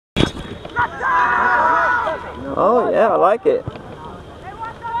Oh yeah, I like it.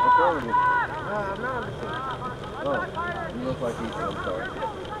 You look like Ethan, I'm sorry.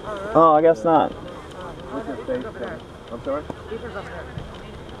 Oh, I guess not. What's your face? I'm sorry? Keeper's up there.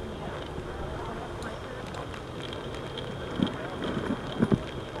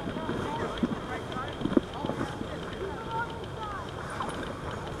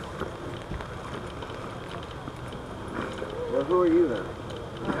 Well, who are you then?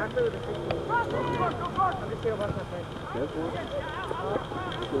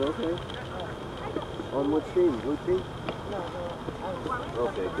 Okay. On which team? Blue team?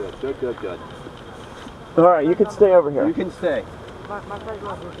 Okay, good. All right, you can stay over here. You can stay. My friend's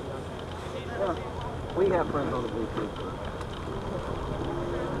not blue team. Yeah. We have friends on the blue team.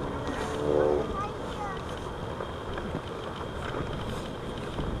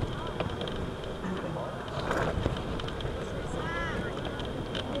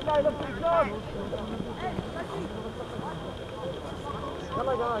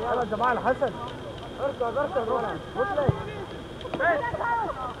 يلا جمال حسن اركض روح وصلت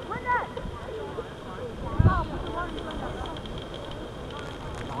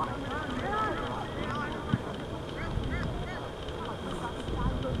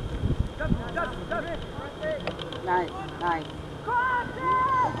Nice.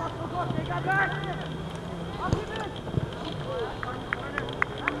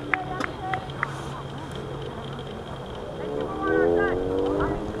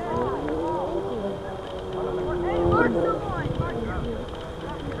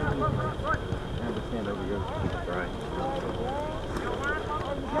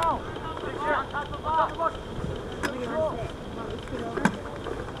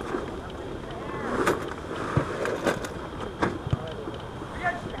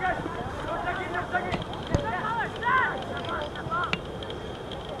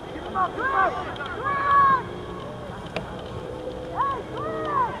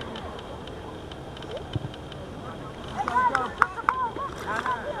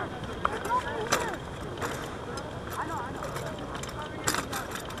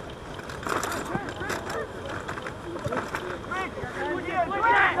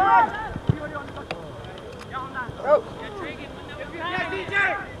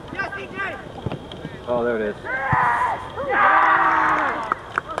 Oh, there it is.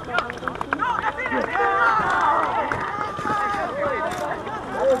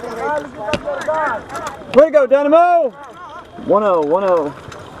 Way to go, Dynamo! 1-0, 1-0.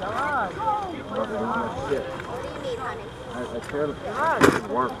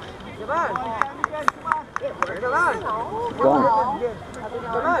 Work.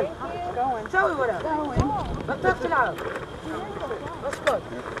 سوي ولا ما بتعرف تلعب اسكت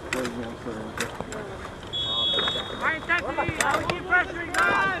high intensity keep pressuring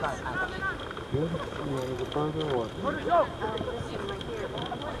guys nice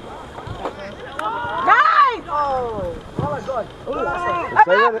oh my god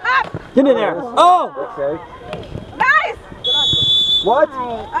Get in there. Oh! Okay. nice What?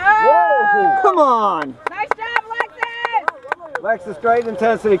 Whoa! Come on! Nice job, Alexis! Alexis, great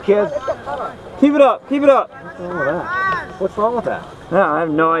intensity, kid. Keep it up, keep it up. What's wrong with that? Yeah, I have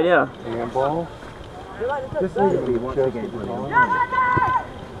no idea. Handball? This needs to be one game.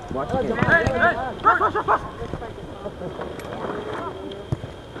 Watch the game. Pass! No! Watch the pass!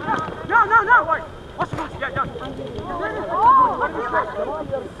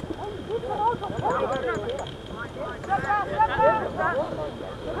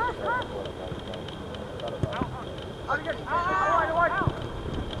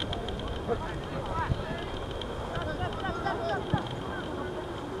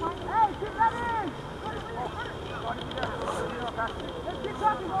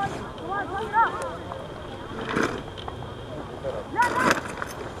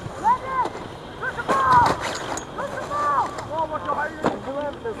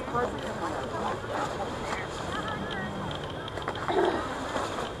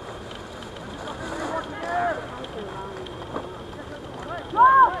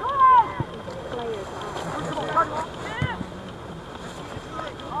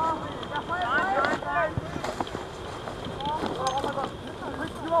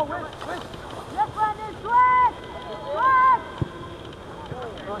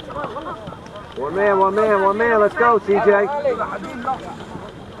 One man, let's go, CJ.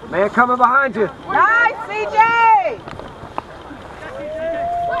 Man coming behind you. Nice, CJ!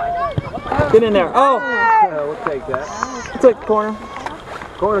 Get in there. Oh! We'll take that. Take the corner.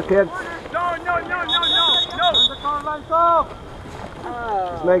 Corner, kid. No!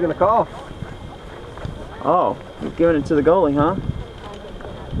 He's making the call. Oh, you're giving it to the goalie, huh?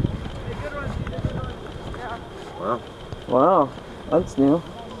 Wow. Wow, that's new.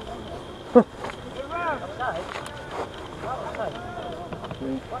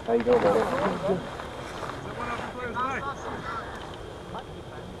 How you doing, buddy?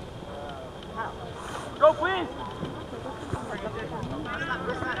 Go, please!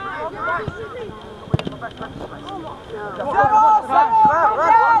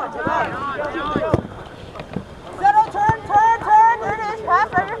 Settle, turn! There it is, pass,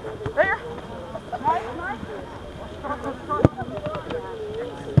 right here. Right here. Nice. Get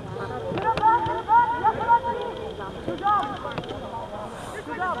up, back. Good job. Good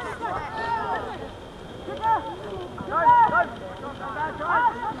there.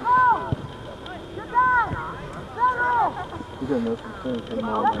 He's gonna miss the thing for the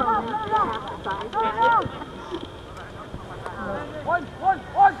moment. One.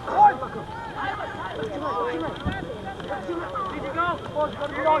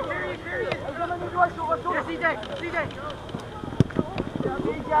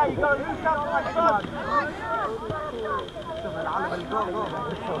 CJ, you gotta do something like that.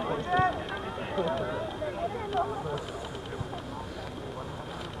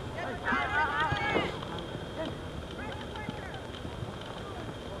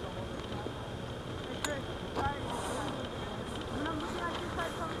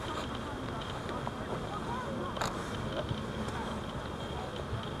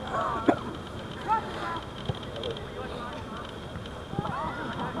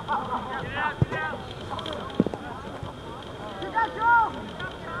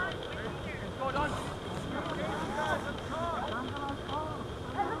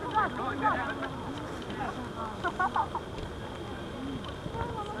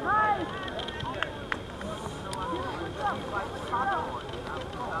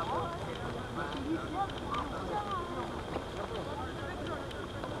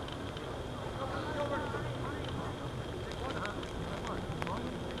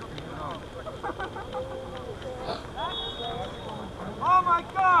 Oh my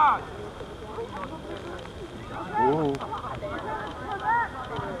God! Ooh.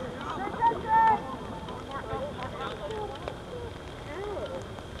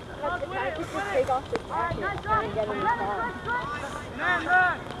 Take off the jacket and get in the car.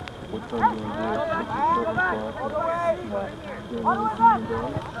 What's on your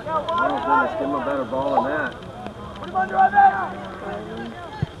Oh, goodness, give him a better ball than that. Put him under on that!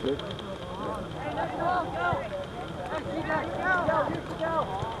 Good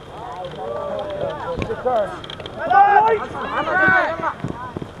turn.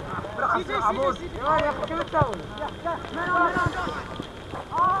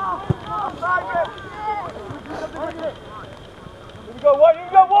 Here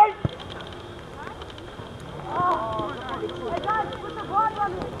we go, White! Hey guys, put the body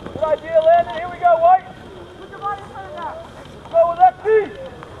on me! Good idea, Landon. Here we go, White! Put the body in front of that! Go with that piece!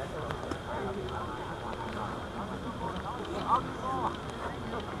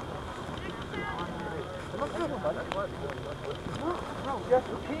 Just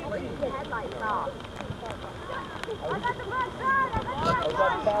repeat. Headlights off. I got the front side! I got the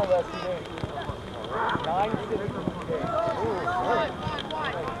front side! 9-6.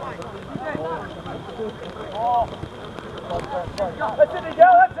 That's it,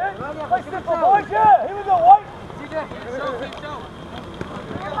 Miguel, that's it! Play simple, boys, yeah! Here we go, White!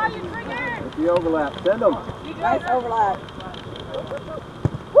 With the overlap, send them. Nice overlap.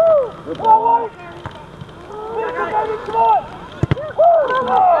 Woo! Come on, White! Come on! Woo!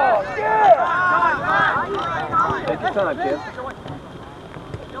 Oh, yeah! Take your time, kid.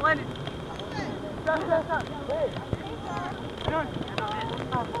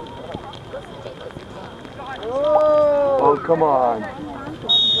 Oh, come on.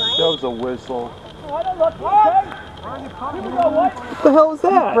 That was a whistle. What the hell was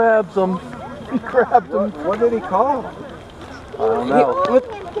that? He grabs him. He grabbed him. What did he call? I don't know. What?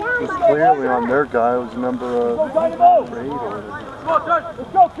 It was clearly on their guy. It was number Dynamo! 8 or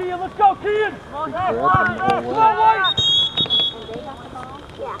Let's go, Kean! Let's go, Kean! he grabbed him the whole way.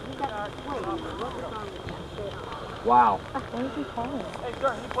 Wow.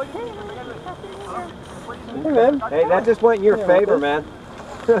 Hey, man. Hey, that just went in your favor, man.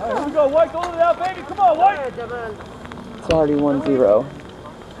 Here we go, White, go to that, baby! Come on, White! It's already 1-0.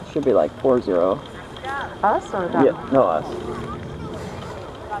 Should be like 4-0. Us or them? Yeah, no, us.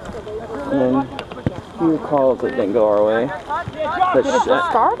 And then few calls that didn't go our way. But Did it just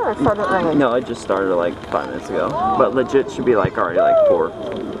start or it started early? no, it just started like 5 minutes ago. But legit should be like already like four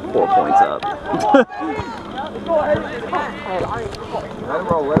points up. Let him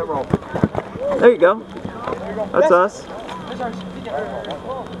roll, let him roll. There you go. That's us. Yeah,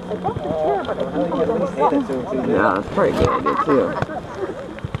 that's probably a good idea too.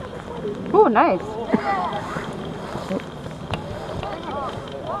 Oh, nice.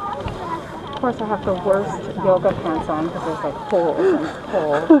 Of course, I have the worst yoga pants on because there's like holes and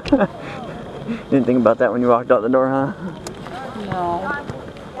holes. Didn't think about that when you walked out the door, huh? No.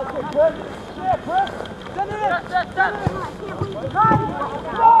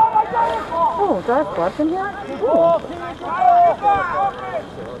 Oh, do I have gloves in here? Ooh.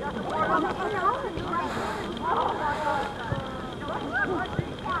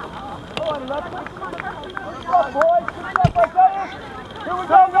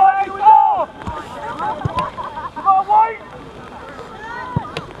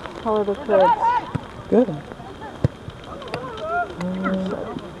 How are the kids? Good.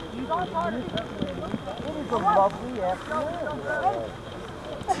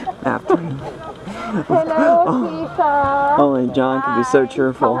 Afternoon. Hello, Keisha. Only John can be so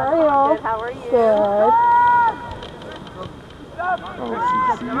cheerful. How are you? How are you? Good.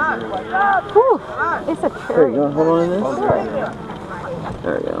 Whew, it's a There cherry. you go. Hold on to this.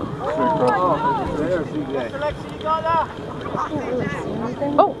 There we go.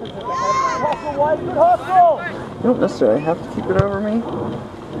 Oh! You don't necessarily have to keep it over me.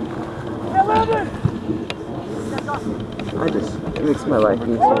 It makes my life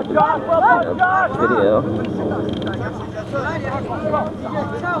easier to video.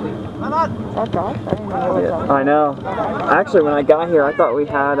 That Josh? I didn't know it was Josh. I know. Actually, when I got here, I thought we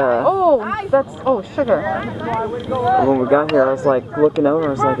had Oh, that's, oh, sugar. when we got here, I was like looking over. I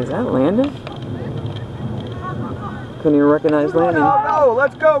was like, is that Landon? Couldn't even recognize Landon. Oh,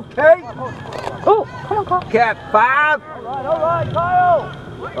 let's go, Kate. Oh, come on, Kyle. Cat 5. All right, Kyle.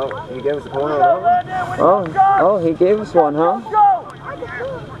 Oh, he gave us a corner. Oh, he gave us one, huh?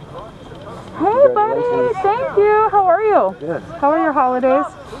 Hey, buddy. Thank you. How are you? Good. How are your holidays?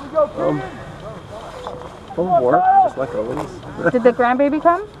 Full of work, just like always. Did the grandbaby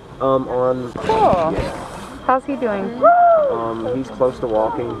come? On. Cool. How's he doing? He's close to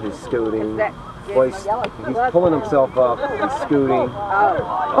walking. He's scooting. Well, he's pulling himself up. He's scooting.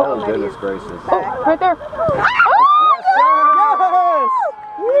 Oh, goodness gracious. Oh, right there.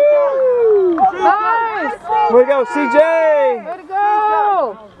 Nice! Way to go, CJ! Way to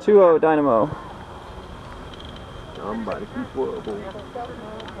go! 2-0 Dynamo. Somebody keep horrible.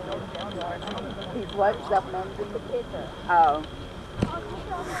 He's what? Self-managing the pitcher. Oh.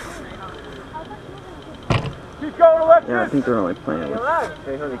 Yeah, I think they're only playing with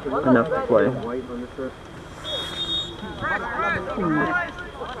enough to play. White on the shirt.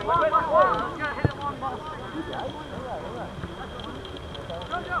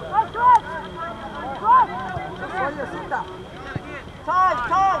 Time!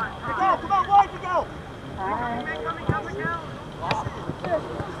 To go! Come on, wide to go!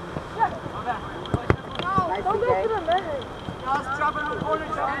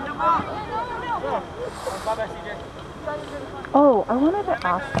 Oh, I wanted to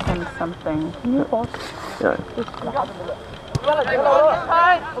ask him something. Can you hold? Yeah.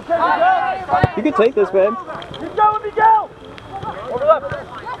 You can take this, babe. Keep going, Miguel! Overlap!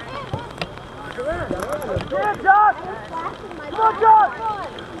 Yeah, Josh! Come on, Josh!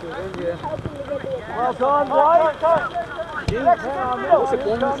 Well done, White!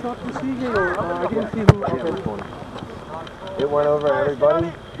 It went over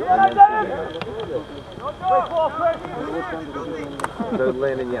everybody. So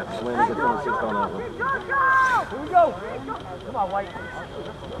Landon, yes. Landon gets an assist on that one. Here we go! Come on, White.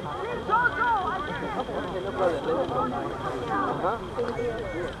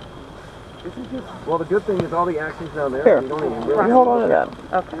 Well, the good thing is all the action's down there. Here, You don't even you really hold on to that.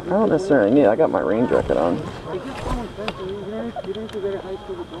 Okay. I don't necessarily need it. I got my rain jacket on.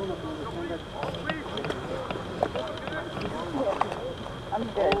 I'm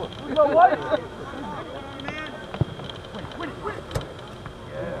good. You know what?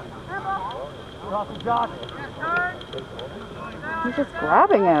 He's just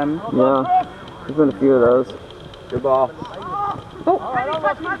grabbing him. Yeah, there's been a few of those. Good ball. Oh,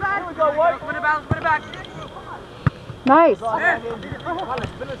 Here we go, White. Put it back. nice.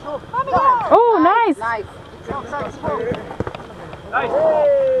 Oh, nice.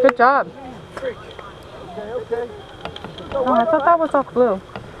 Good job. Oh, I thought that was off blue.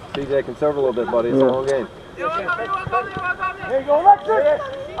 CJ, conserve a little bit, buddy. It's a long game. Here you go, Alexis.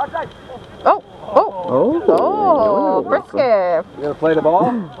 Outside. Oh, Oh, frisky. You gonna play the ball?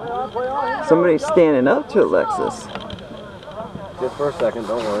 Somebody's standing up to Alexis. Just for a second,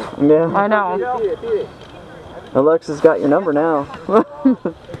 don't worry. Yeah, I know. Alexis got your number now.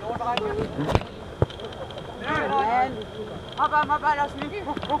 My bad, that's me.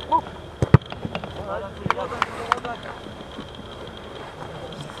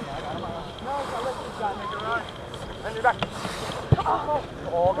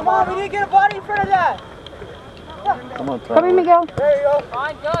 Come on, we need to get a body in front of that. Come on, Come in, Miguel. There you go.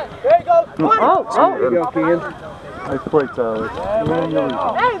 Fine, good. There you go. Oh, There you go, Keegan. Nice play, Tyler.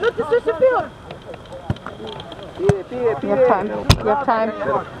 Hey, look, the sister field. you have time. You have time.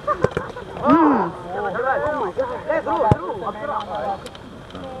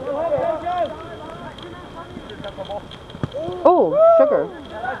 Oh, sugar.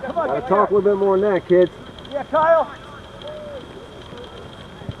 Gotta talk a little bit more than that, kids. Yeah, Kyle.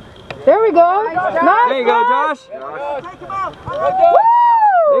 There we go. Nice. There you go, Josh. Take him out.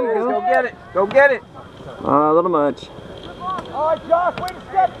 There you Go go. get it. Go get it. A little much. All right, Josh, way to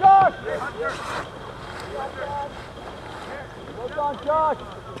step, Josh. Well done, Josh.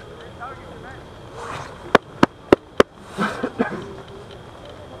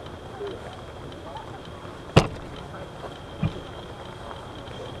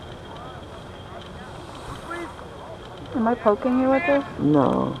 Am I poking you with this?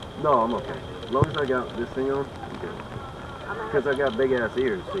 No. No, I'm okay. As long as I got this thing on, I'm good. Because I got big ass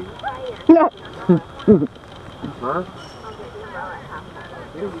ears, see? No. Huh?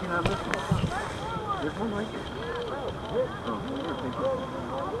 Yeah, you can have this one. There's one right here.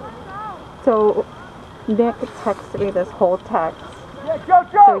 So Nick texted me this whole text. Yeah, go,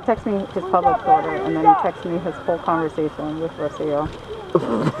 So Joe. he texted me his public order, and then he texted me his whole conversation with Rocio.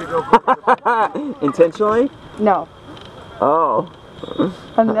 Intentionally? No. Oh.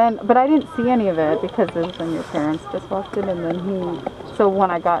 And then, but I didn't see any of it because it was when your parents just walked in, and then so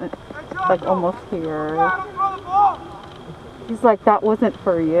when I got like almost here, he's like, that wasn't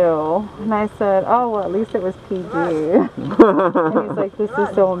for you. And I said, oh, well, at least it was PG. And he's like, this is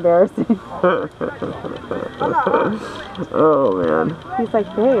so embarrassing. Oh, man. He's like,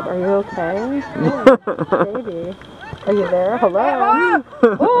 babe, are you okay? Baby, are you there? Hello?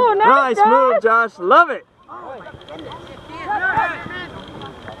 Oh, nice, Nice move, Josh. Love it.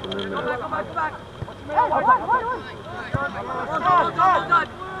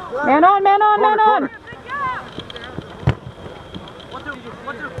 Man on, man on, man on.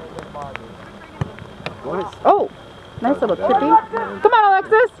 Oh, nice little chippy. Come on,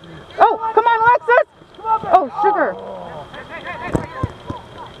 Alexis. Oh, come on, Alexis. Oh, sugar.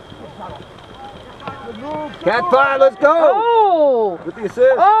 Cat 5, let's go! Oh. With the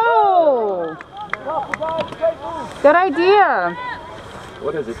assist. Oh. Good idea.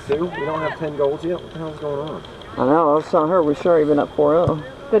 What is it, 2? We don't have 10 goals yet? What the hell's going on? I know. I was telling her we sure even up 4-0.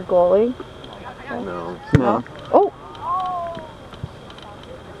 Good goalie. No. No. Oh.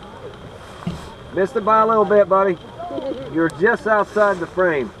 Missed it by a little bit, buddy. You're just outside the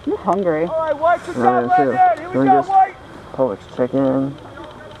frame. You're hungry. All right, White, good Oh, job yeah, right too. there. Here we Let me go, just- White. Polish chicken.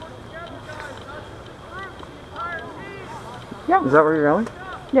 Yeah. Is that where you're going?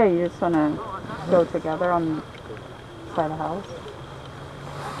 Yeah, you just want to go together on the side of the house.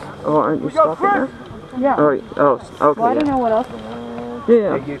 Oh, aren't you We go, stopping there? Yeah. Oh, okay. Well, I don't Yeah. know what else.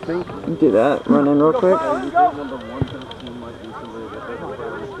 Yeah. Hey, you think? Do that. Run in real quick. Let's go.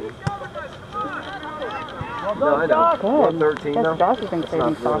 No, I know. Good. 113 Guess though. Josh has been It's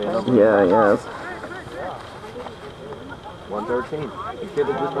craving not really sausage. enough. Yeah, yes. 113. You kid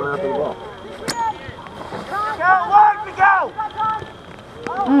that just went after the ball. Go, White, we go.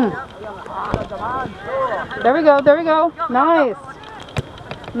 There we go, there we go. Nice.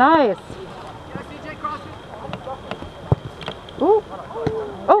 Nice. Ooh.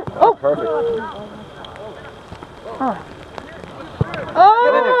 Oh, oh. Perfect. Oh.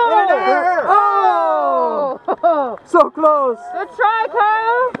 Oh. So close. Good try,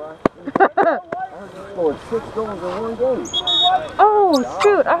 Kyle. Scored 6 goals in 1 game. Oh,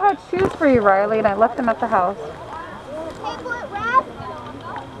 shoot. I had shoes for you, Riley, and I left them at the house. Table at rest.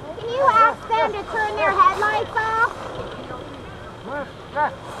 Can you ask them to turn their headlights off?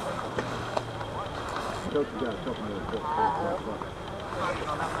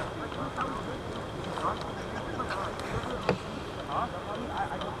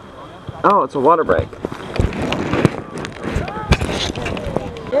 Oh, it's a water break.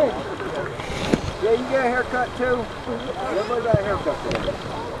 Yeah, you get a haircut too. Everybody got a haircut today.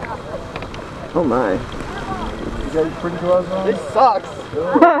 Oh my. You got your pretty gloves on? This sucks.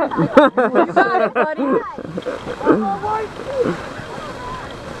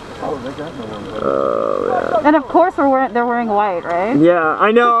 Oh, they got no one. Oh, And of course they're wearing white, right? yeah. Yeah,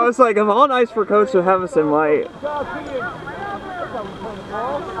 I know. I was like, I'm all nice for Coach to have us in white.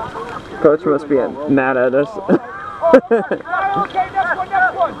 Coach must be mad at us. Okay, next one,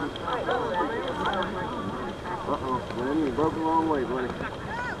 next one. broke the wrong way, buddy.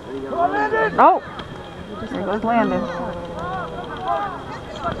 Oh! There goes Landon.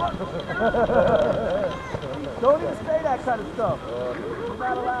 Don't even say that kind of stuff. It's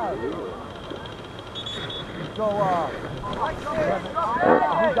not allowed. So,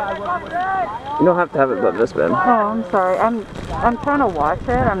 You don't have to have it above this bed. Oh, I'm sorry. I'm trying to watch it.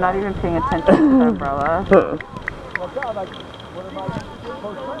 I'm not even paying attention to the umbrella.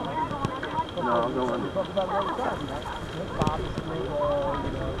 No, I'm going.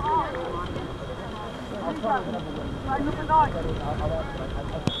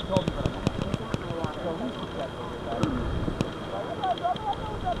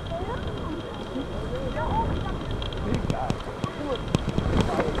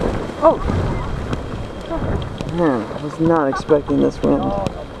 Oh! Man, I was not expecting this wind.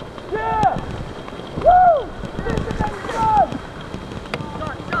 yeah! Woo!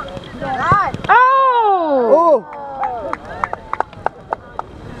 Oh!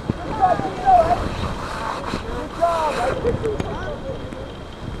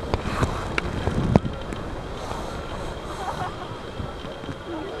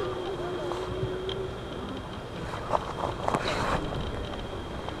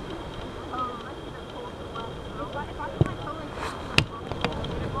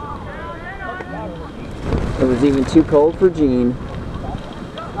 It was even too cold for Gene.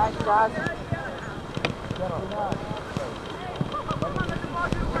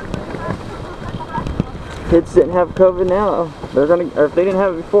 Kids didn't have COVID now. They're gonna, or if they didn't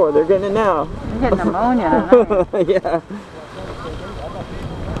have it before, they're getting it now. I'm getting pneumonia tonight. Yeah.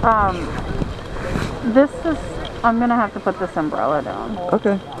 This is, I'm gonna have to put this umbrella down.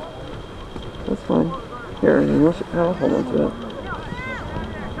 Okay. That's fine. Here, I'll hold on to it.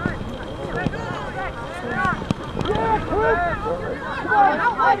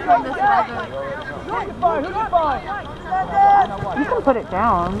 You can put it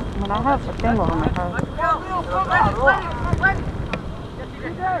down. I mean, I have a thing over my head.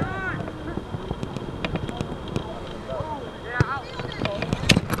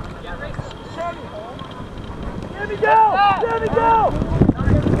 Let me go! Let me go!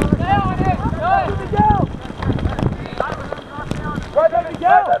 Let me go! Right, let me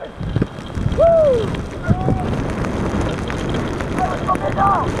go! Woo!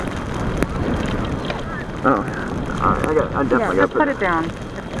 Oh, I definitely Yeah, got just put it down.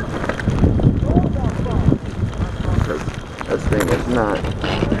 This thing is not.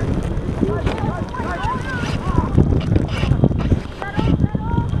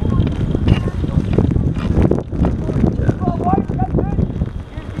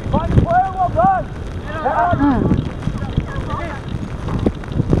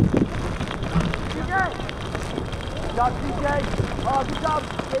 Good job,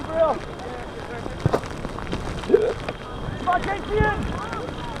 Gabriel. Come on, Casey in.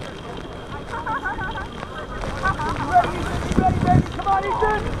 You ready, baby? Come on,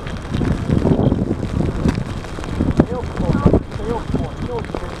 Ethan.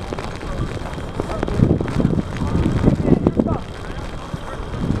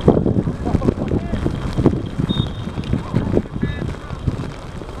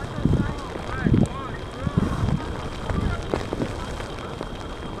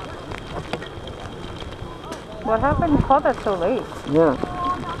 What happened? You called that so late. Yeah.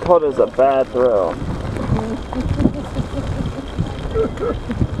 Called it as a bad throw.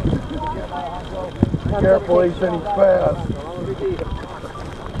 Careful, Ethan, he's fast.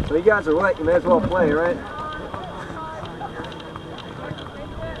 So you guys are wet, you may as well play, right?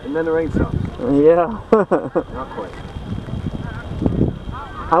 And then the rain stops. Yeah. Not quite.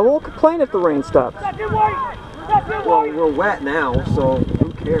 I won't complain if the rain stops. Well, we're wet now, so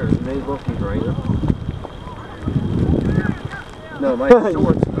who cares? It may as well keep raining. No, my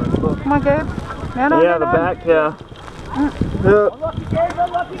shorts. Come on, Gabe. Man on, Yeah, the back, yeah. Yep.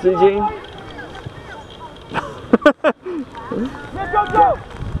 See, Gene? Go!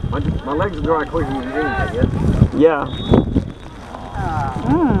 My legs are dry quicker than Gene's, I guess. Yeah.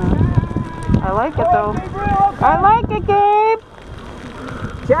 I like it though. I like it, Gabe.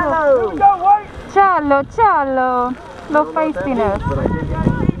 Cello! Cello, cello. Little feistiness. But I did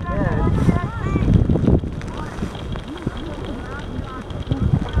get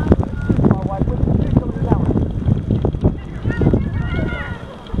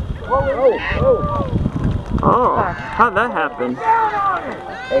Oh, how'd that happen?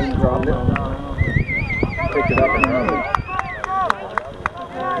 Aiden dropped it. Picked it up and run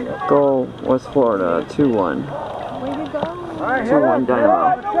it. Goal was Florida, 2-1. 2-1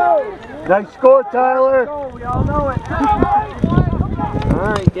 Dynamo. Nice score, Tyler. We all know it.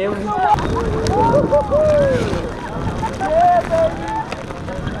 Alright, Galen.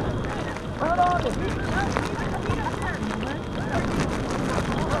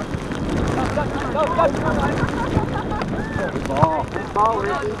 Ball,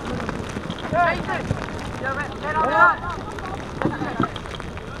 Ricky.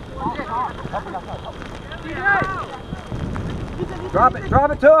 Drop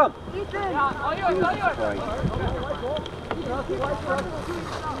it to him. Jesus Christ.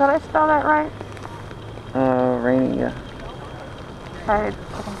 Did I spell that right? Rainy, yeah. I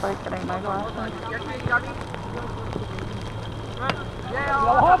don't like getting my glasses.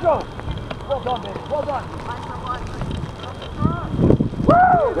 Alejandro! Well done, baby. Well done.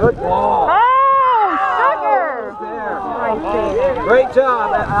 Good ball. Oh, sugar! Great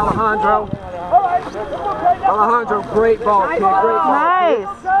job, Alejandro. Alejandro, great ball, kid. Great ball. Nice.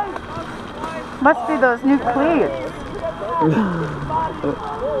 Must be those new cleats.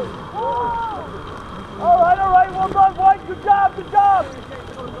 All right. Well done, White. Good job.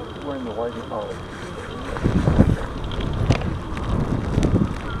 Wearing the white collar.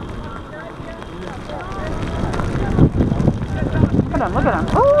 Look at him.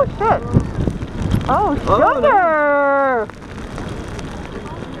 Oh, shit. Oh, sugar.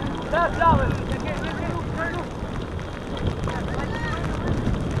 That's solid.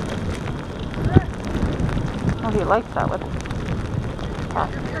 Oh, he likes that with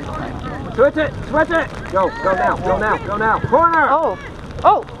Switch it. Go now. Corner. Oh.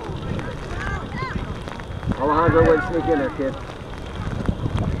 Alejandro, way to sneak in there, kid.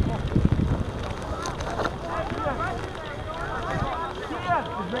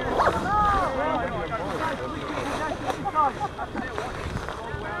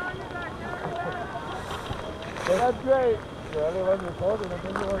 That's great.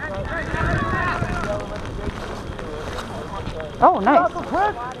 Oh, nice.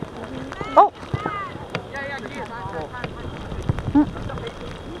 Oh.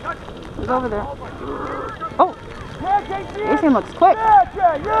 He's over there. Oh. Jason looks quick.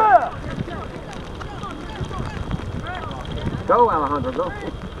 Yeah. Go, Alejandro, go.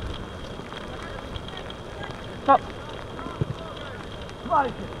 Stop.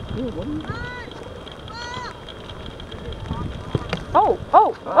 Sneak it in there. Oh!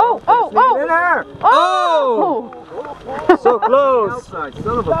 So close. Outside,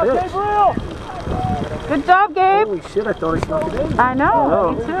 son of a bitch. Good job, Gabe. Holy shit, I thought he snuck it in. I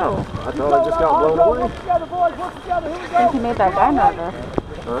know, me too. I thought I just got blown away. I think he made that guy nervous.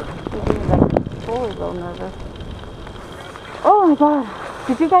 Huh? He made that boy a little nervous. Oh my god.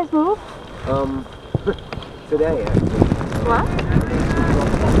 Did you guys move? Today, actually. What?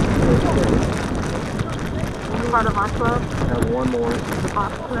 Part of our club? Have one more. The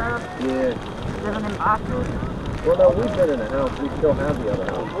box club? Yeah. Living in boxes? Well, no, we've been in a house. We still have the other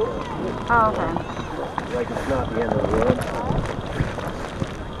house. Oh, okay. Like, it's not the end of the world.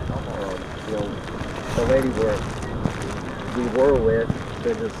 You know, the lady we were with,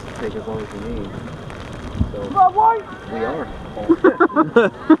 they just take as long as you need. So, we are.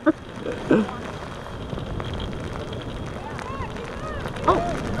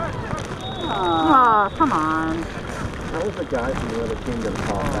 Oh, come on. That was the guy from the other kingdom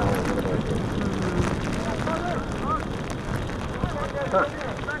called Alan.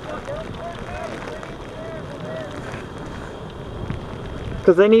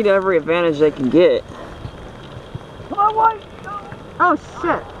 Because they need every advantage they can get. Come on, White. Oh,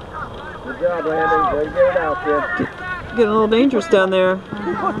 shit. Good job, Landon. Way to get it out, kid. Getting a little dangerous down there.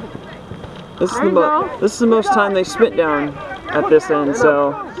 This is the most time they spent down at this end,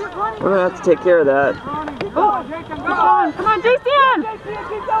 so we're gonna have to take care of that. Oh, come on, Jason! JCN,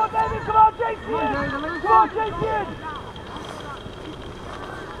 keep going, baby. Come on, JCN. Come on, JCN.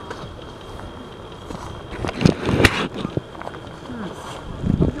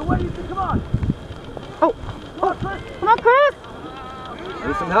 You're waiting to come on. Oh, come on, Chris!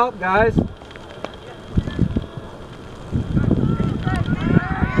 Need some help, guys.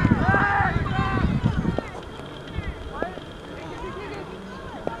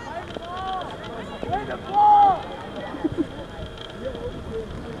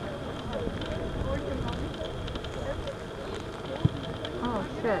 Oh,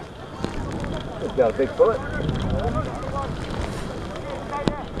 shit. He's got a big foot.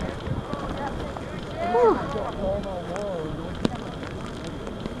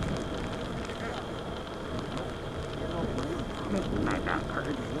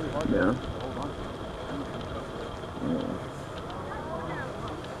 Yeah.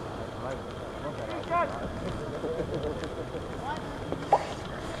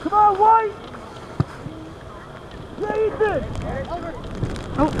 Come on, White. Yeah, Ethan.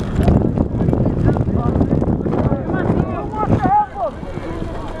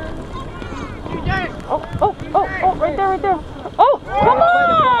 Oh, right there, right there. Oh, come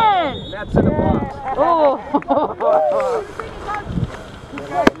on! That's in the box. Oh.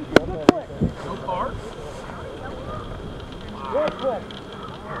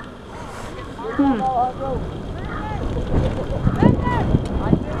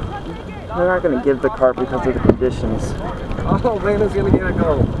 They're not going to give the cart because of the conditions. Oh, Vanna's gonna get a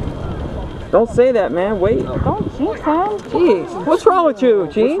goal. Don't say that, man. Wait. Don't jinx him. Jeez, what's wrong with you,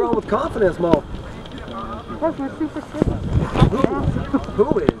 What's Gene? wrong with confidence, Mo? Because we're superstitious.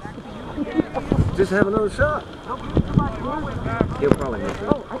 Who is? Just have another shot. He'll probably miss it.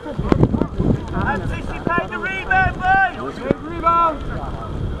 And 60 take the rebound, boys! Take rebound!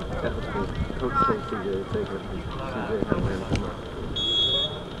 That was good. Coach told CJ to take it. CJ had ran him up.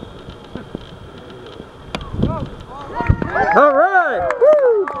 All right.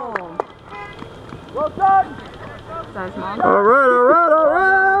 Woo. Well done! All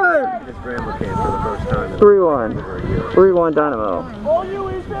right. His grandma came for the first time in 3-1. over a year. 3-1 Dynamo. All you,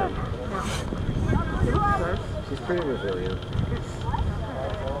 Ethan! She's pretty resilient.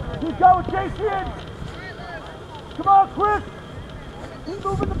 Keep going, Jason! Come on, Chris! Keep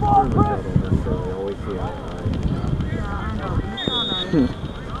moving the ball, Grandmas Chris! don't necessarily always see eye to eye.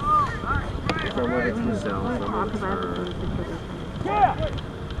 Some of it's Michelle, some of it's her. Yeah!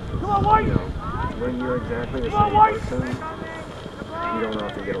 Come on, White! You know, when you're exactly the Come on, same White! person, you don't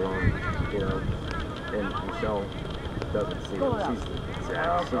often get along, you know. And Michelle doesn't see it. She's a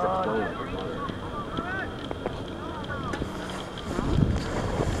clone of her mother.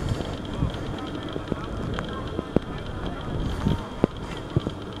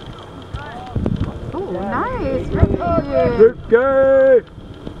 Oh, nice. Ricky. Ricky.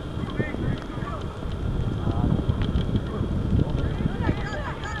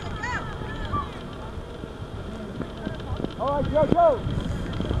 All right, go!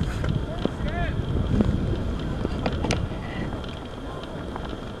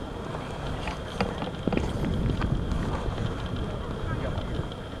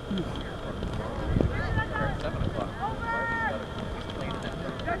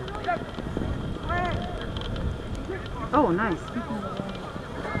 Oh, nice.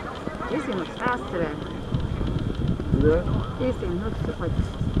 Houston looks fast today. Yeah? Houston looks just like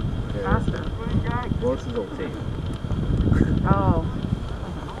faster. Well, it's his old team. Oh.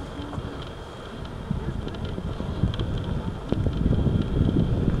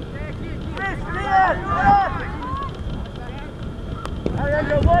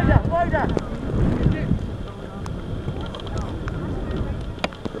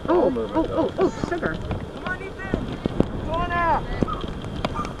 Oh, sugar. Come on, Ethan! Go on now!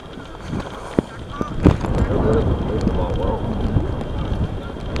 They're good at moving the ball well.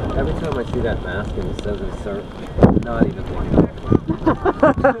 Every time I see that mask and it says it's served, not even one.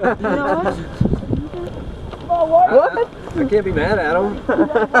 Come on, White! What? I can't be mad at him. Is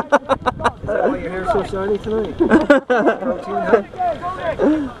that why your hair's so shiny tonight? Protein, huh?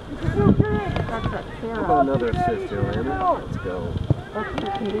 How about another assist, Joanna? Let's go. That's the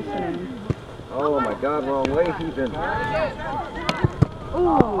conditioning. Oh my God, wrong way, Ethan.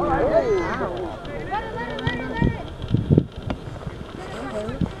 Ooh.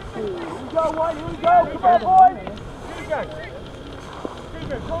 Here we go, White, here we go! Come on, boys!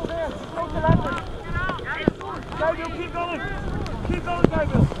 Stephen, call down, take the left. Gabriel, keep going! Keep going,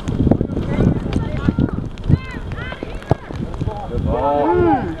 Gabriel! Good ball.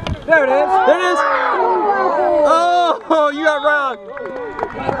 There it is. There it is. Oh, you got robbed.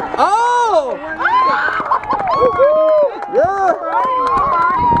 Oh! Yeah!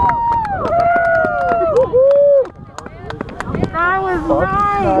 That was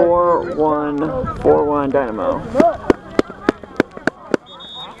nice. 4-1 Dynamo.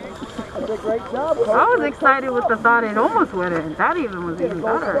 Great job, I was excited with the thought it almost went in. That even was even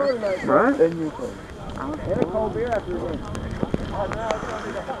better. Right? Cold beer after the win.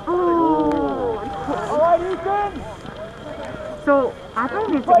 Ooh. All right, Ethan! So I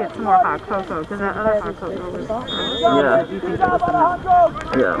probably need to get some more hot cocoa because that other hot cocoa was. Yeah. You think it How was about enough?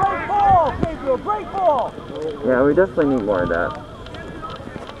 Alejandro? Yeah. Great ball, Gabriel, great ball! Yeah, we definitely need more of that.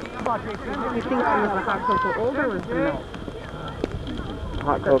 Come on, Jason. You think it was the hot cocoa old or was the milk?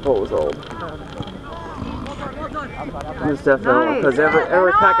 Hot cocoa was old. It was definitely because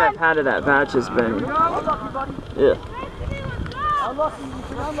every pack I've had of that batch has been. Yeah. Unlucky,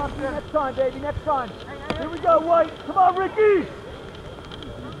 Ethan, unlucky. Next time, baby, next time. Here we go, White. Come on, Ricky!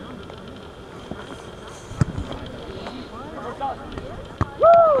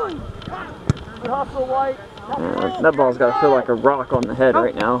 Woo! Good hustle, White. Yeah, that ball's got to feel like a rock on the head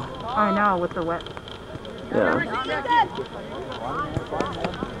right now. I know with the wet. Yeah.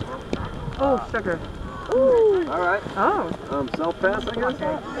 Oh, sugar. Alright. Oh. Self-pass, I guess?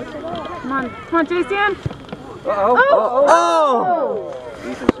 Come on, Jason. Uh-oh. Oh!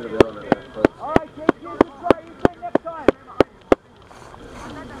 Ethan should have been on that first. Alright, take you to try. You take next time.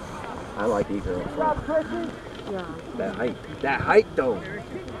 I like Ethan. Good job, Chrissy. That height though.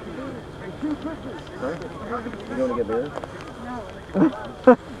 Huh? You going to get beer?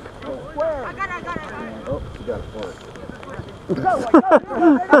 Square. I got it. Oh, you got a fork. Go.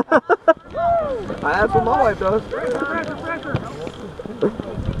 That's what my wife does.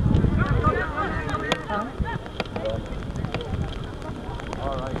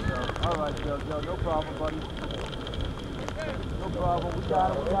 All right, Joe. No problem, buddy. No problem. We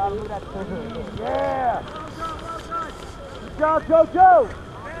got him. Look at that. Yeah. Good job, Joe.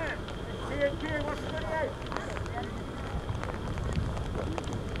 Here, what's the 38?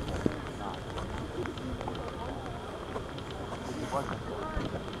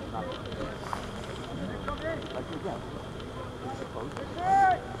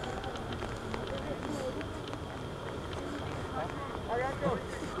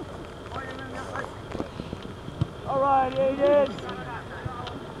 All right, Aiden.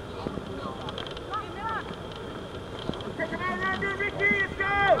 Take him out of there, Ricky. Let's go.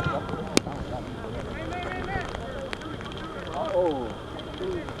 Oh.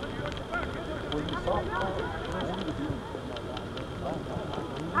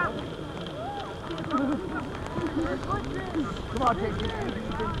 Come on, Jason.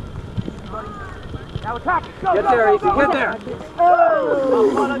 Now attack. Go, Get there, Ethan. Get there. Oh!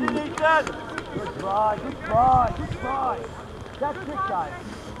 Come on, underneath that. Good try. That's it, guys.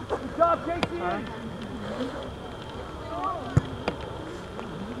 Good job, Jason.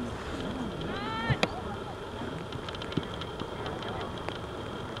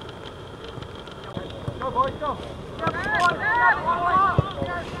 Go, boys, go. Cover.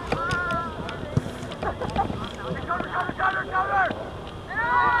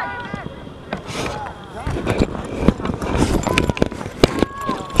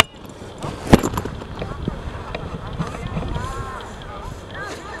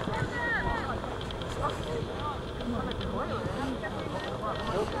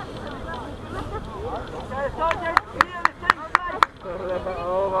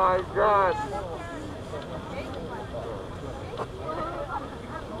 Oh my gosh.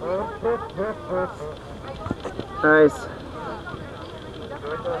 Nice.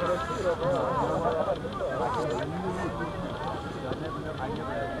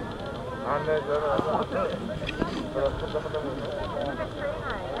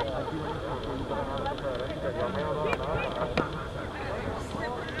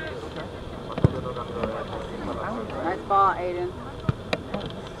 Nice ball, Aiden.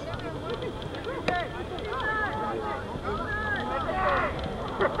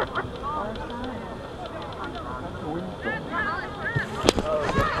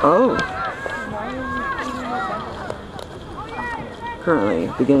 Oh.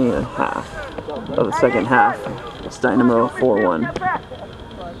 Currently, beginning of the half of the second half. It's Dynamo 4-1.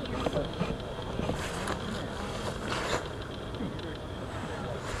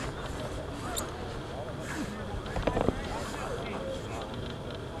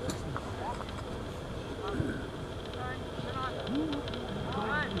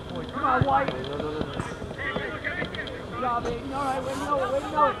 Come on, White. Good job, Aiden. All right, way to know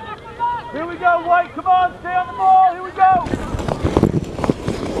it. Here we go, White. Come on, stay on the ball. Here we go.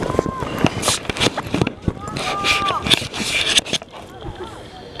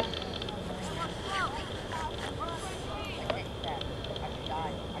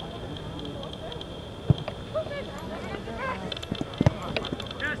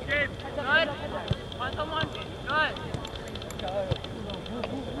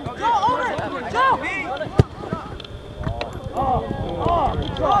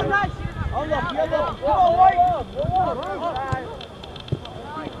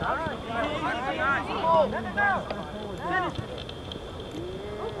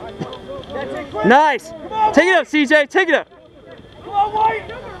 Nice! Take it up, CJ! Take it up! Come on,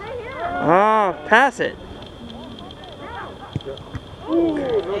 White! Oh, pass it.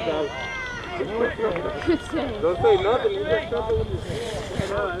 Don't say nothing. You just something with your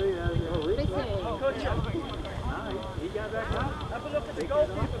He got back up. Up and look at the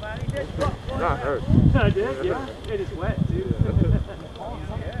goalkeeper, man. He did. Not hurt. I did, yeah. It is wet, too.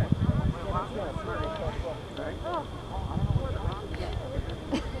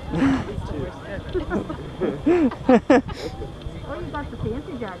 Oh, you got the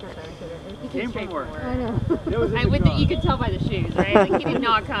fancy jacket there today. He came from work. I know. You could tell by the shoes, right? Like he did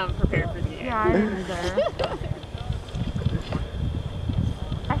not come prepared for the game. Yeah, I didn't either.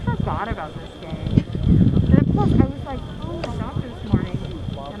 I forgot about this game. Plus, I was like calling the doctor this morning,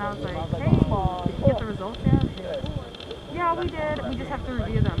 and I was like, hey, did you get the results yet? Yeah, we did. We just have to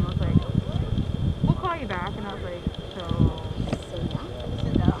review them. I was like, we'll call you back. And I was like, so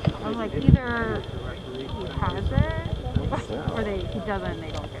I was like, either he has it, or he doesn't and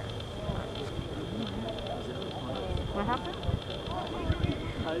they don't care. What happened?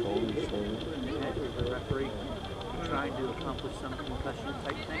 The referee trying to accomplish some concussion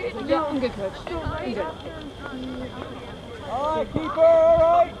type thing. Yeah, I'm good, coach. You good? All right, keeper, all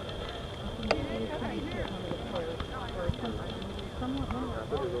right. Somebody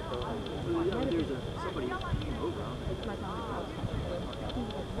came over.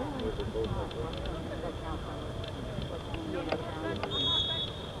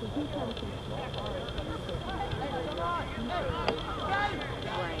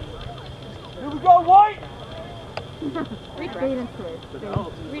 Here we go, White! Redirect.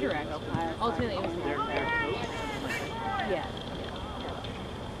 Redirect. Ultimately, it was there. Yeah.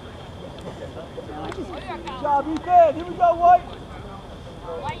 Good job, Ethan. Here we go, White.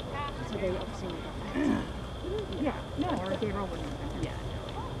 So they obviously Yeah, no, or Gabriel wouldn't. yeah.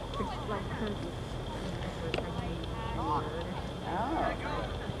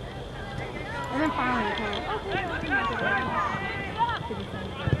 And then finally,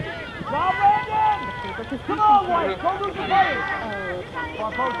 Job, Brandon! Come on, White. Go lose the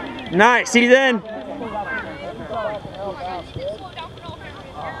game. Nice, he's in.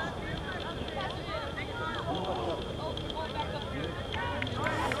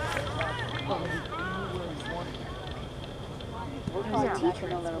 Yeah.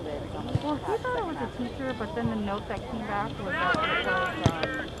 Teaching a little bit. Well, he thought it was a teacher, but then the note that came back was that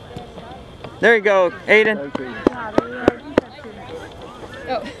it was, There you go, Aiden.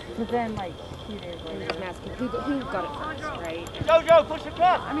 Oh. but then like 2 days later. Asking who got it first, right? Jojo, push the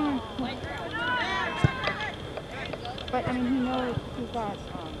cup. I mean, but I mean, he knows he got,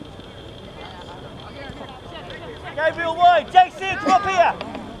 Gabriel White, JC, come up here.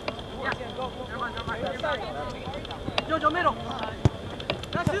 Jojo, middle.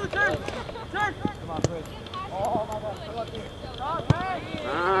 That's you, turn. Turn. Come on, Chris.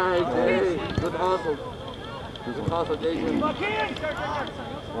 Nice, good hustle. Good hustle, Jason. Back in.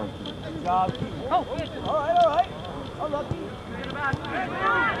 Good job. Oh, all right. Oh, lucky.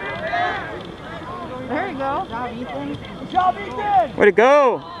 there you go. Job, Ethan. Good job, Ethan. Way to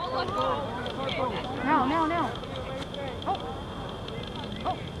go. Now.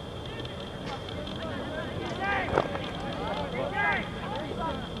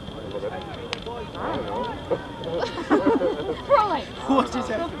 We're like, What just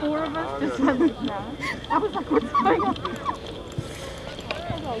The happened? 4 of us just had this now. I was like, what's going on? I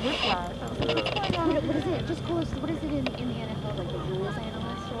was all whiplash. I was like, what's going on? What is it? Just call us, what is it in the NFL, like the rules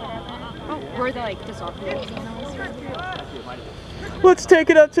analyst or whatever? oh, we're the like disarmed Rules analyst or whatever? Let's take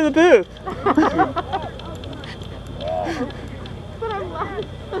it up to the booth. But I'm laughing.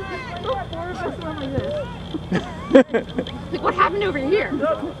 The 4 of us went like this. like, what happened over here?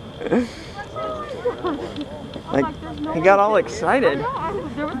 Like, he got all excited. No,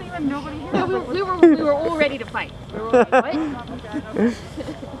 there wasn't even nobody here. No, we were all ready to fight. We were like, what?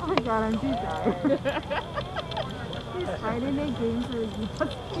 Oh my god, I'm too tired. These Friday night games are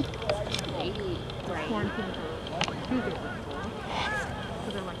Right. quarantine for Tuesday.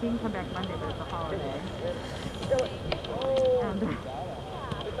 So they're like, you can come back Monday, but it's a holiday. And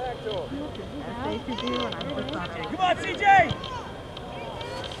they to do, and I'm just on it. Come on, CJ.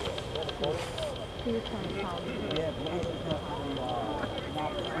 He's trying to call me.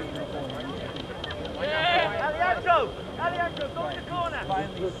 Alejandro, go in the corner.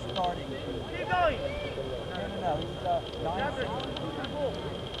 Finally starting. Keep going. No, he's 9.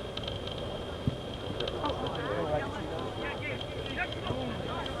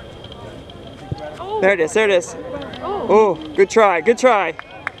 There it is. Oh, good try. That's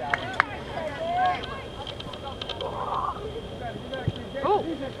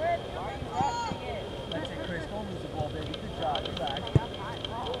it, Chris. Don't lose the ball, baby. Good job. You're back.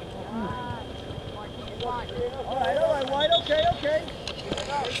 All right, White. Okay.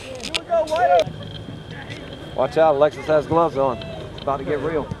 Here we go, White. Watch out, Alexis has gloves on. It's about to get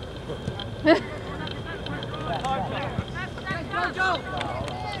real. Go.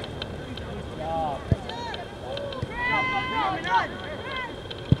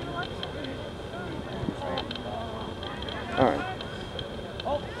 All right.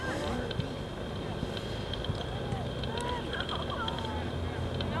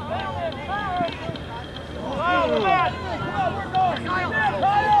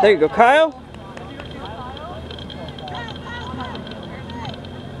 There you go, Kyle.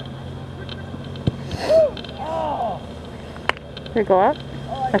 Can we go up?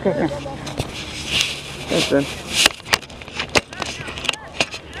 Okay, here. Thanks, Ben.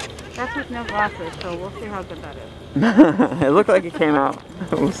 That's with no glasses, so we'll see how good that is. It looked like it came out.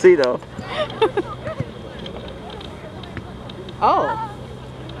 We'll see though. Oh!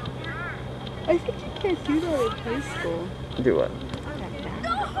 I think you can't do that in high school. Do what?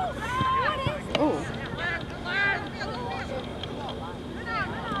 Oh.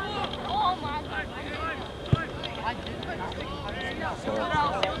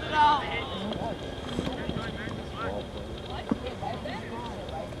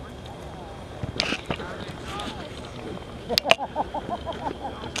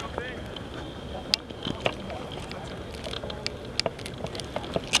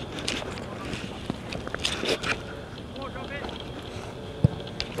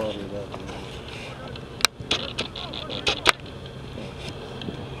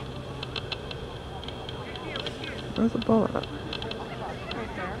 Where's the ball at? Right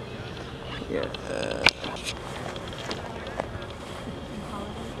there. Yeah.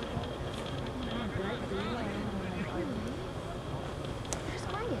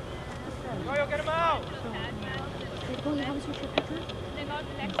 Go, get him out!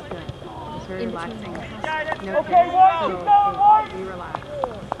 It's very relaxing. No Okay, kids, White, so keep going, White! we relaxed.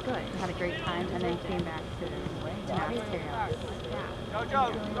 Good. We had a great time and then came back to mass chaos.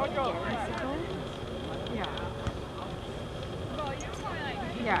 Jojo! Yeah.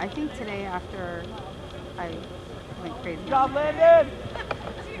 Yeah, I think today after I went crazy Job, Landon!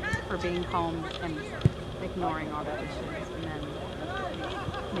 for being home and ignoring all the issues and then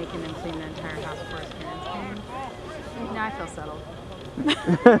making them clean the entire house before his parents came. Now I feel settled.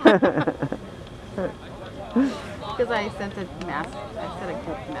 Because I sent a group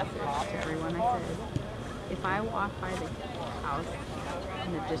message to everyone. I said, if I walk by the house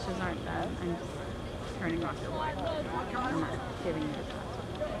and the dishes aren't done, I'm just turning off your Wi-Fi. I'm not giving you a touch.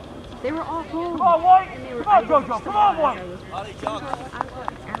 They were all home. Come on, White! And they were, Come on, Jojo! Come on, White!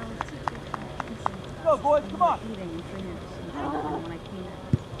 Go, boys! Come on! Eating and cleaning dishes when I came in.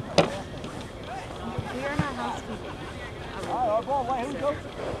 We are not housekeeping. Alright, ball, White, here we go.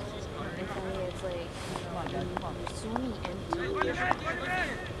 It's like so many empty dishes, but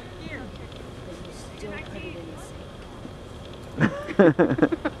you still put it in the sink.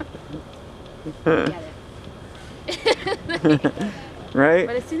 Get it. Right?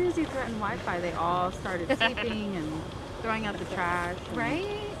 But as soon as you threatened Wi-Fi, they all started sleeping and throwing out the trash. Right?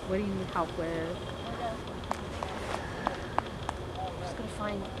 What do you need help with? I'm just gonna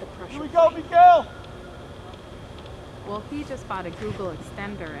find the pressure. Here we go, Miguel! Well, he just bought a Google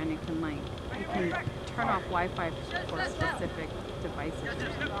extender and it can you can turn off Wi-Fi for specific devices or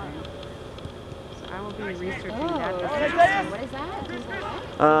something. So I will be researching that. What is that? Google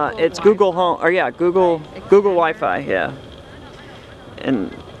what? It's Google Home, or yeah, Google Wi-Fi, yeah.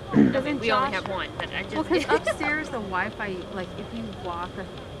 And Doesn't We only have one, but I just. Well, because upstairs the Wi-Fi, like if you walk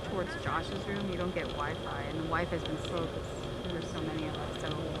towards Josh's room, you don't get Wi-Fi, and the Wi-Fi's been slow because there's so many of us. So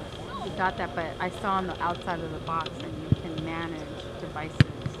we got that, but I saw on the outside of the box, and you can manage devices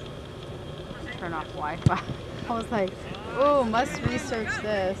to turn off Wi-Fi. I was like, oh, must research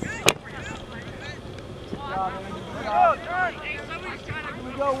this. Here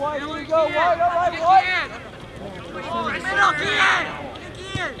we go, White! Here we go, White! Alright, White!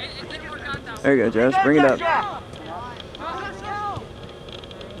 there you go, Josh. Bring it up.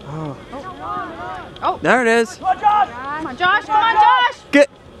 Oh. Oh. There it is. Come on, Josh! Come on, Josh! Come on, Josh! Get.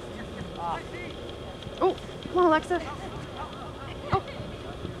 Oh, come on, Alexa. Oh.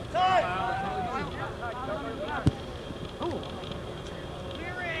 Oh.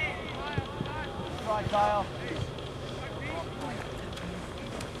 Right, Kyle.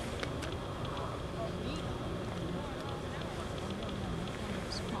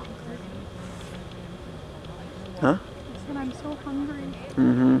 Huh? But I'm so hungry.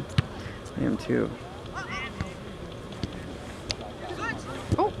 Mm-hmm. I am too.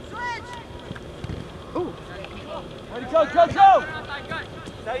 Oh. Oh. Ready, go!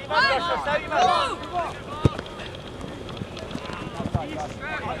 Stay your man, Joshua, stay your man.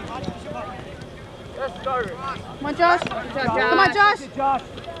 Let's go. Come on, Josh. Come on, Josh. Josh.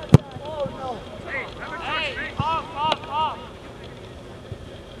 Hey, off.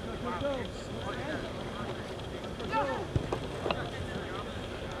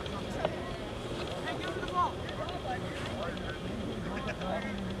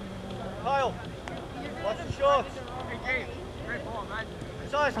 Kyle, watch the shorts.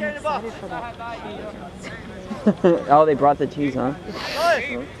 Size, get in the box. Oh, they brought the cheese, huh?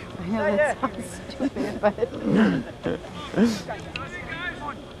 Size. I know that sounds stupid, but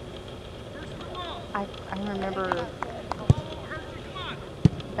I remember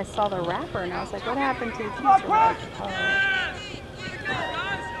I saw the wrapper and I was like, what happened to your t-shirt? Like,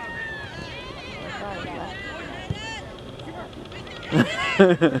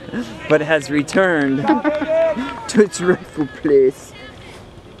 but it has returned to its rightful place.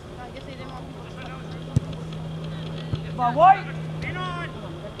 Come on, White!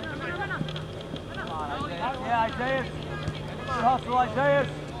 Yeah, Isaiah. Good hustle, Isaiah.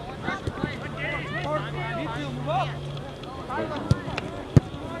 Move up.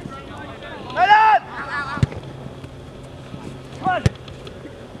 Head on! Come on!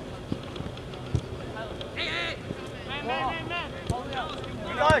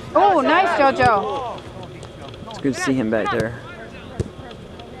 oh, nice, JoJo. It's good to see him back there.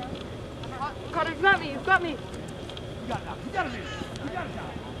 Carter's got me. He's got me.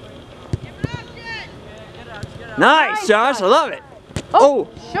 Nice, Josh. I love it. Oh,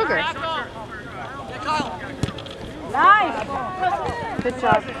 sugar. Nice. Good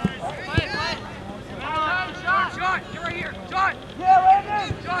job. Shot! You're right here! Shot! Yeah,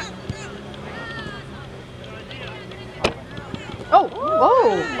 Randy! Shot! Oh,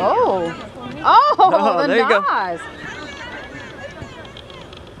 whoa, oh, the there you go. Nas.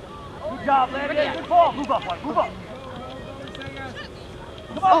 Good job, Landon. Good ball. Move up, move up.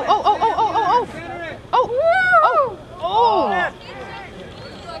 Come on. Oh.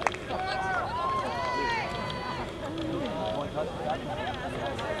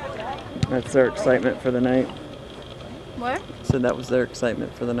 That's their excitement for the night. What? So that was their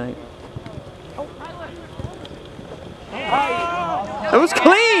excitement for the night. That was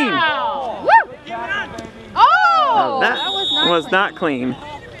clean! Oh, That was not clean.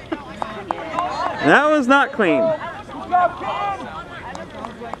 That was not clean.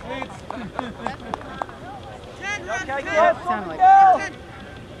 Sounded like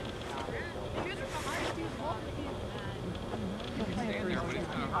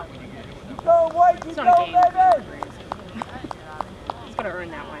Go, White, keep going, baby! He's gonna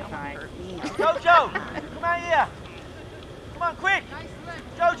earn that Wi-Fi. Jojo, come out here. Come on, quick.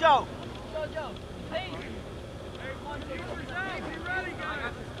 Jojo.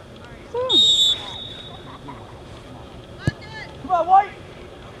 Come on, White.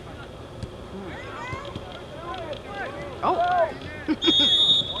 Oh.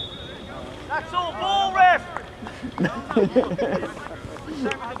 That's all ball, ref.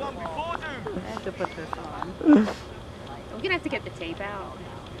 I have to put this on. We're gonna have to get the tape out.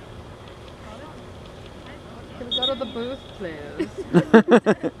 Can we go to the booth, please?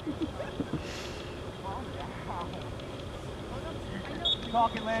 Good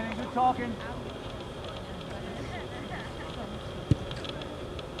talking, Lanny. Good talking.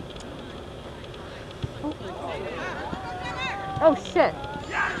 Oh, shit.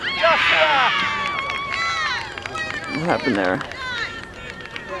 What happened there?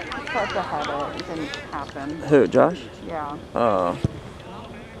 I tried to head it. It didn't happen. Who, Josh? Yeah.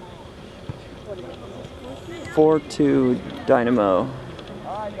 4-2 Dynamo. Here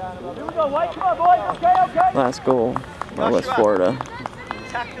we go, White. Come on, boys. Okay. Last goal by West Florida.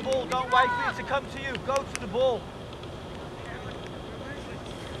 Attack the ball. Don't wait for it to come to you. Go to the ball.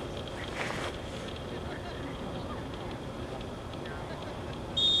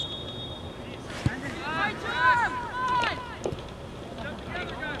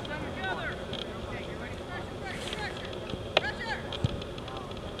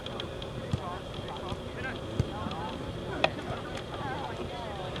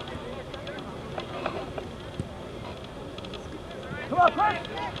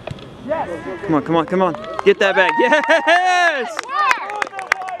 Come on. Get that back. Yes!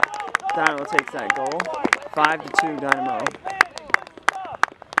 Dynamo takes that goal. 5-2 Dynamo.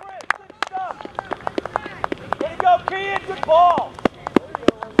 There you go, Kian. Good ball.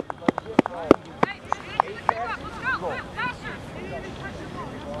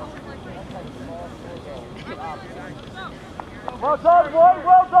 Well done, boy.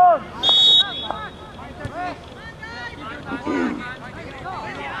 Well done.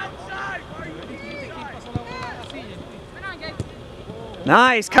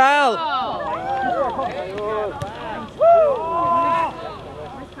 Nice, Kyle!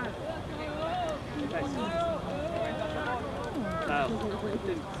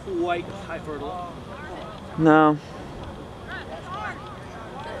 Didn't quite high hurdle. No.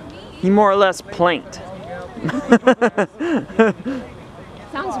 He more or less planked.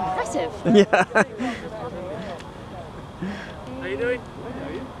 Sounds impressive. Yeah. How you doing?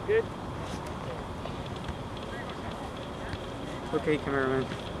 Good. Okay, cameraman.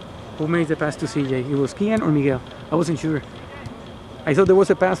 Who made the pass to CJ? It was Kian or Miguel? I wasn't sure. I thought there was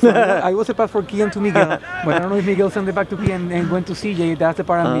a pass. I was a pass for Kian to Miguel, but I don't know if Miguel sent it back to Kian and went to CJ. That's the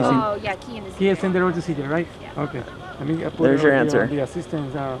part I'm missing. Oh, yeah, Kian is Kian sent it over to CJ, right? Yeah. Okay. Let me put There's it your over answer. The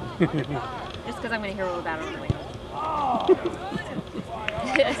assistants. Just because I'm going to hear all about it on the way home.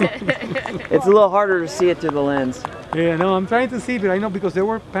 It's a little harder to see it through the lens. Yeah, no, I'm trying to see, but I know because they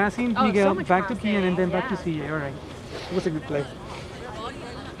were passing Oh, Miguel so much back to passing, Kian and then back to yeah. CJ. All right. It was a good play.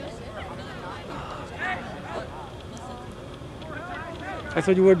 I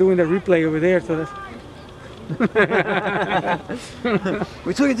thought you were doing the replay over there, so that's...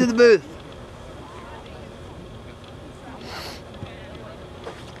 We took it to the booth.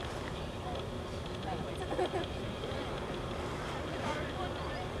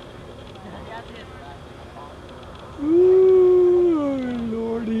 Ooh,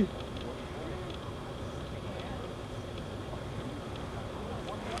 Lordy.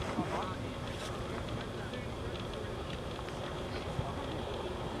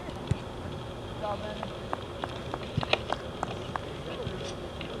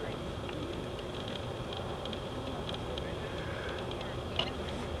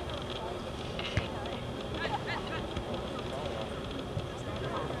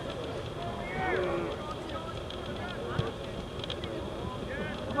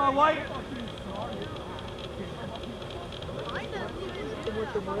 Come on, White.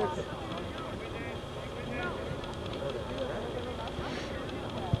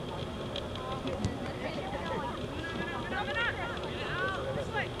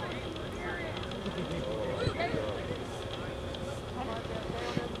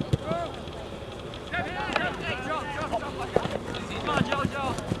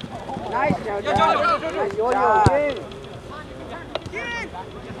 Nice, Jojo. Nice job.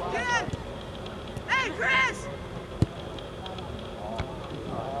 Hey, Chris!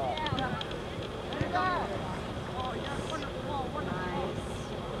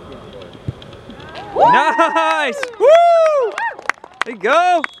 Nice! Woo! There you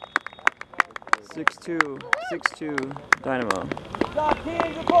go! 6-2, 6-2, Dynamo. Good job,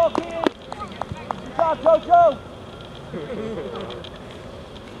 Kian. Good ball, Kian. Good job, Jojo.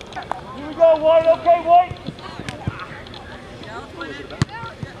 Here we go, White. Okay, White.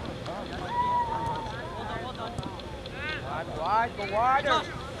 Wide, go wider.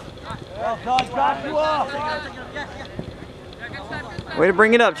 Well done, Joshua. Way to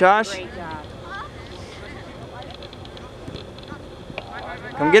bring it up, Josh. Great job.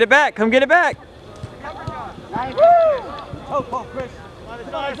 Come get it back, come get it back. Nice. Oh, Chris.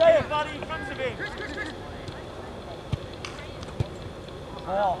 Come on, Isaiah. Body in front of him.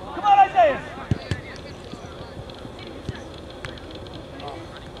 Ball. Come on, Isaiah.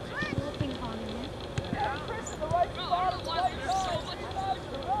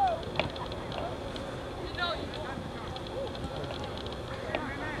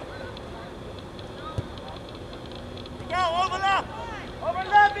 Go, overlap!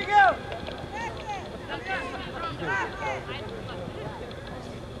 Overlap, Miguel!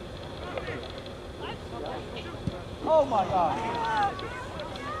 Oh my God!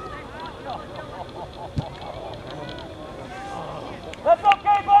 That's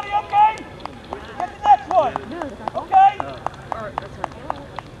okay, buddy, okay? Get the next one! Okay?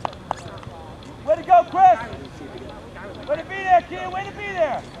 Way to go, Chris! Way to be there, kid! Way to be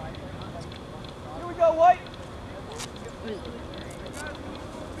there! Here we go, White!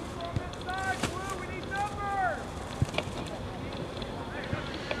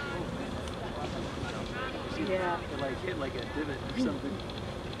 Yeah. Like hit like a divot or something.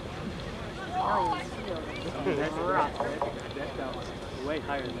 Oh, it's sealed. That bounced way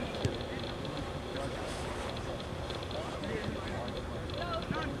higher than that should.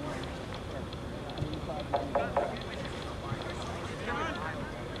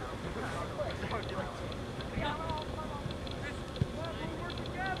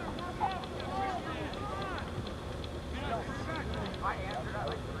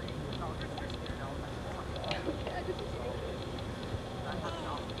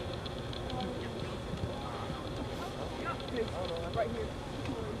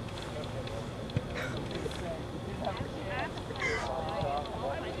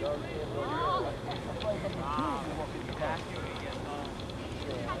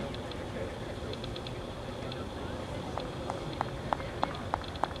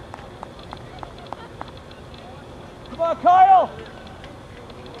 Come on, Kyle!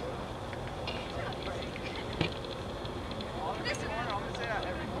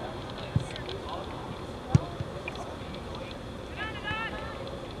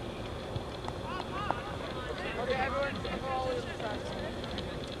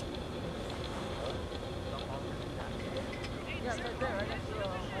 Yeah, right there,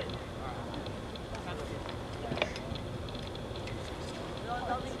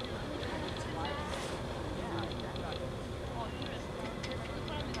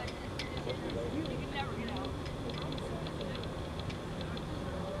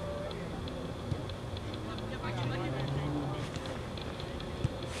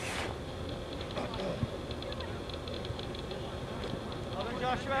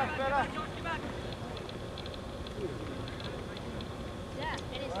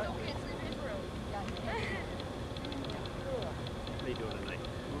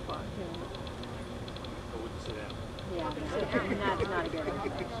 That's not a good one.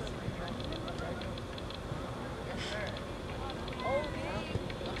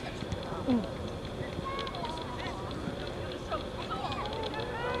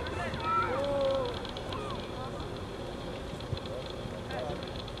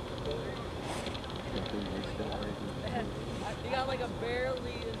 You got like a bare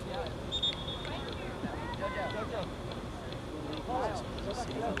lead.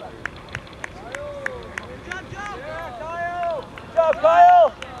 Good job, Kyle!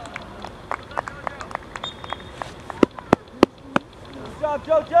 Good job,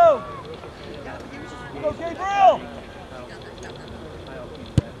 JoJo! Go, Gabriel!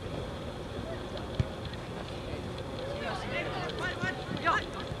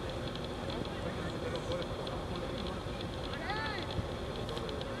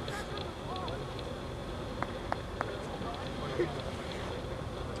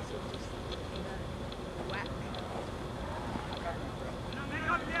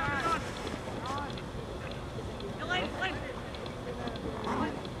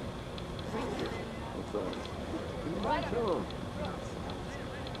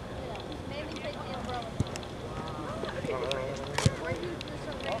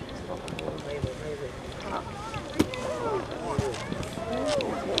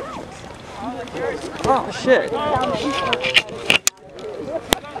 Oh shit.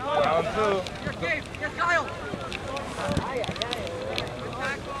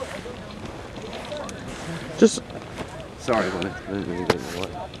 Just Sorry, what?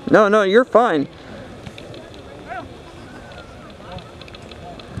 no, you're fine.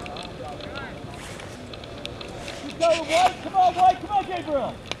 Go, White! Come on, White! Come on,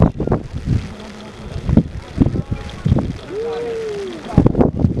 Gabriel!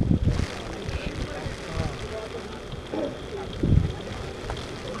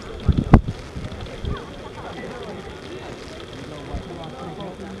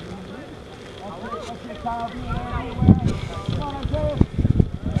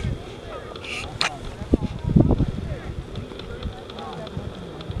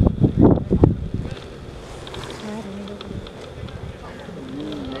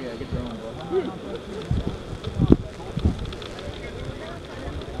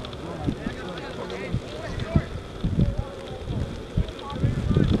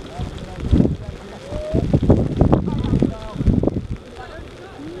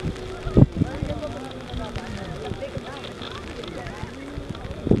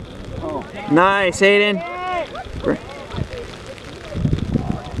 Nice, Aiden.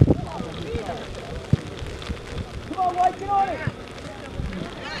 Come on, White, get on it!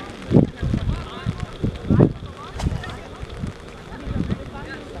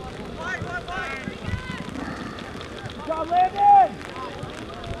 Good job, Landon!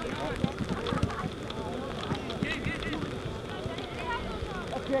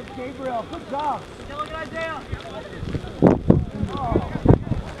 That's it, Gabriel. Good job. Still looking at Isaiah. Oh.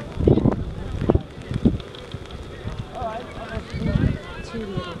 All right. To the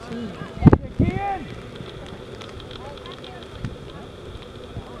other team. Kian!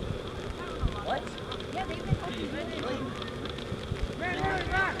 What?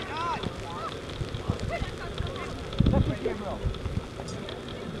 That's it, Gabriel.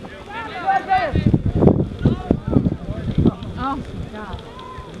 Oh, God.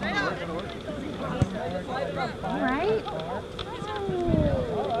 All right.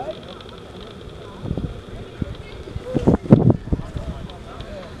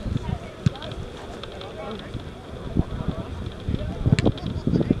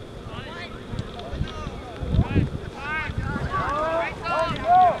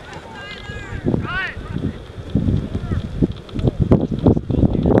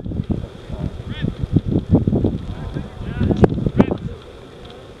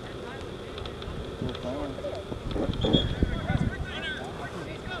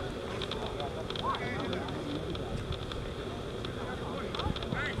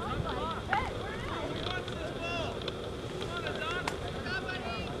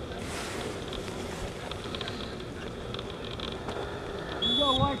 Go,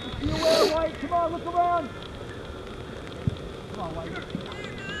 White. You will, White. Come on, look around. Come on, White.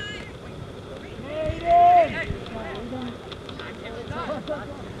 Aiden!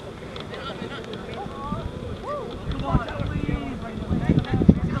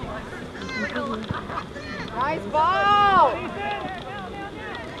 Nice ball!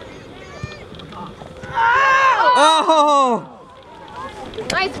 Oh!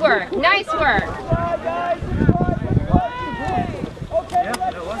 Nice work. Nice work. Okay,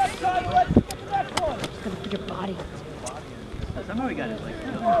 let's try the next one. Your body. Somehow he got his like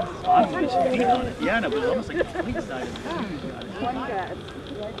sausage meat on it. Yeah, no, but it was almost like a twink side of it.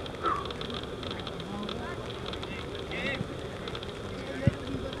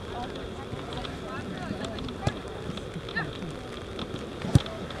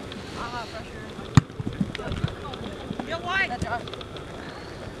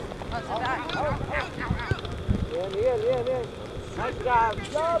 In. Nice job.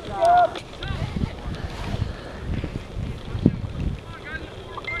 Job.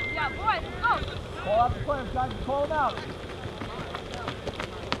 Yeah, boys, let's go. Call out the players, guys. Call them out.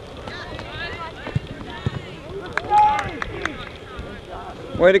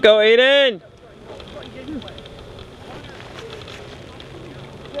 Way to go, Aiden!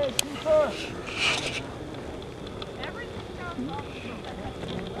 Okay, keeper.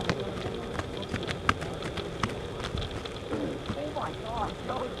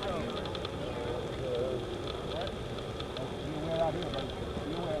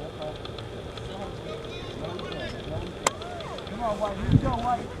 Come on, White. Let's go,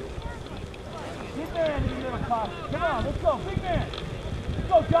 White. Big man in the middle, Cox. Come on, let's go. Big man. Let's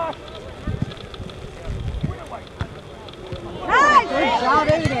go, Josh. Good job,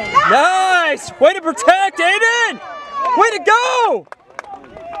 Aiden. Nice! Way to protect, Aiden! Way to go!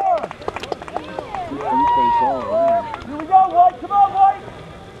 Here we go, White. Come on, White.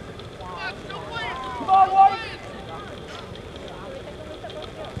 Come on, White.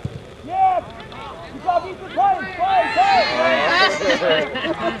 Yeah. Good job, Ethan. Play.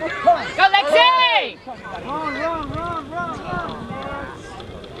 Go, Lexi! Run.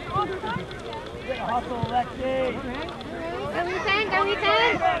 Get a hustle, Lexi. Go,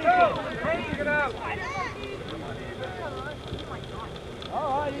 Ethan. Take it out. All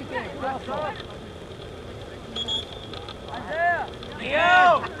right, Ethan. Well, Isaiah.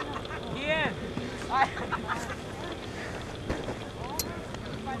 Ian.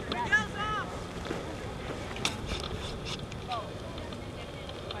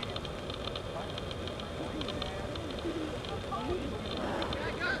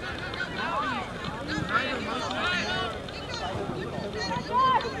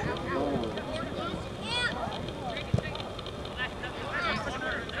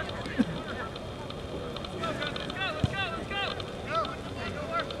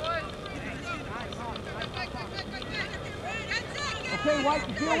 Okay, White,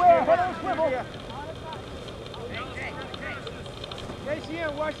 be aware. Head on the swivel. Casey in,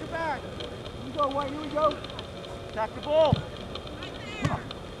 watch your back. Here we go, White, here we go. Attack the ball.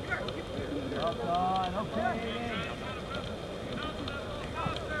 Well done, okay.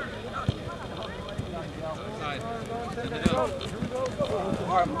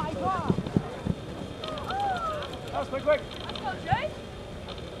 Quick. Let's go, Jay.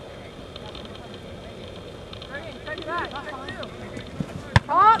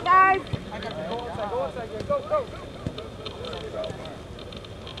 Talk, guys. Go inside. Go.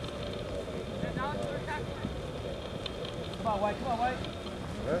 Come on, White.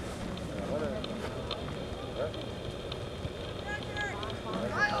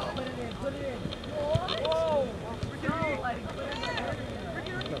 Put it in. Whoa!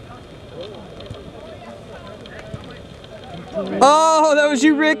 Oh, that was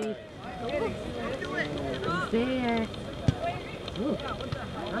you, Rick! There.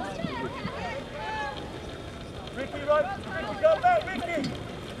 Ricky, run! Ricky, go back, Ricky!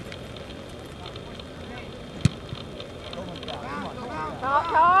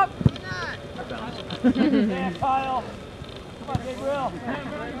 Top. Yeah, Kyle! Come on, Gabriel!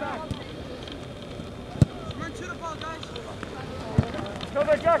 Run to the ball, guys! Go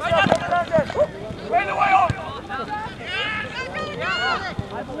there, Josh! Wait the way on!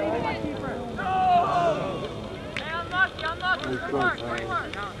 I believe in my keeper! No! Hey, unlucky. Good work.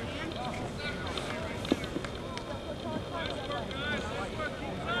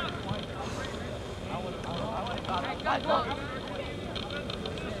 Go.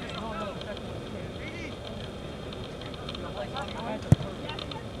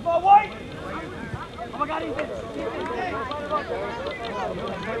 Come on, White! Oh my God, Ethan!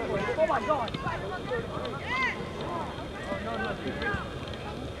 Oh my God!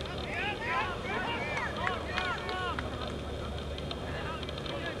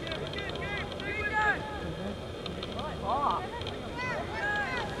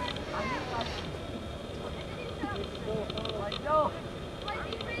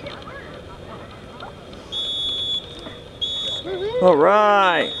 All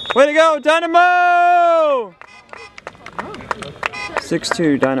right. Way to go, Dynamo!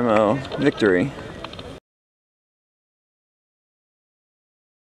 6-2 Dynamo victory.